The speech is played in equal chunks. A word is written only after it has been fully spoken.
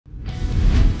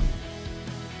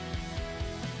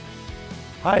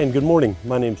Hi and good morning.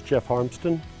 My name is Jeff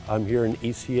Harmston. I'm here in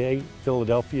ECA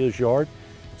Philadelphia's yard.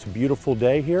 It's a beautiful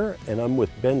day here and I'm with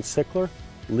Ben Sickler,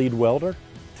 lead welder.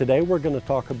 Today we're going to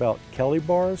talk about Kelly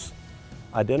bars,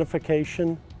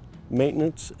 identification,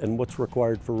 maintenance, and what's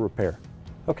required for repair.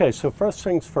 Okay, so first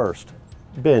things first.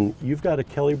 Ben, you've got a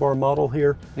Kelly bar model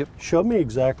here. Yep. Show me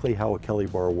exactly how a Kelly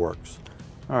bar works.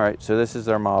 All right, so this is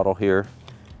our model here.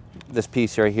 This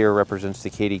piece right here represents the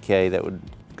KDK that would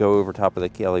go over top of the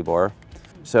Kelly bar.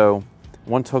 So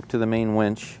once hooked to the main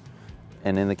winch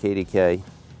and in the KDK,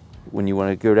 when you want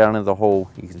to go down into the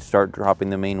hole, you can start dropping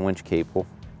the main winch cable,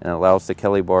 and it allows the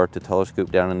Kelly bar to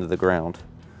telescope down into the ground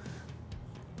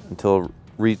until it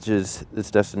reaches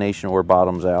its destination or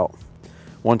bottoms out.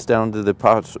 Once down to the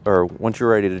pots, or once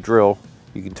you're ready to drill,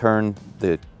 you can turn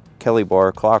the Kelly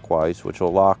bar clockwise, which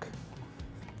will lock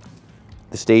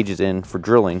the stages in for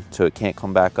drilling so it can't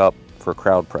come back up for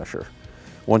crowd pressure.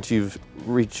 Once you've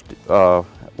reached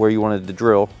where you wanted to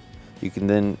drill, you can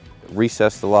then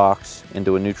recess the locks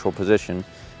into a neutral position,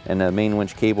 and the main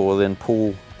winch cable will then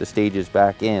pull the stages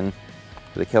back in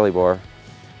to the Kelly bar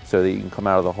so that you can come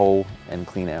out of the hole and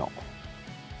clean out.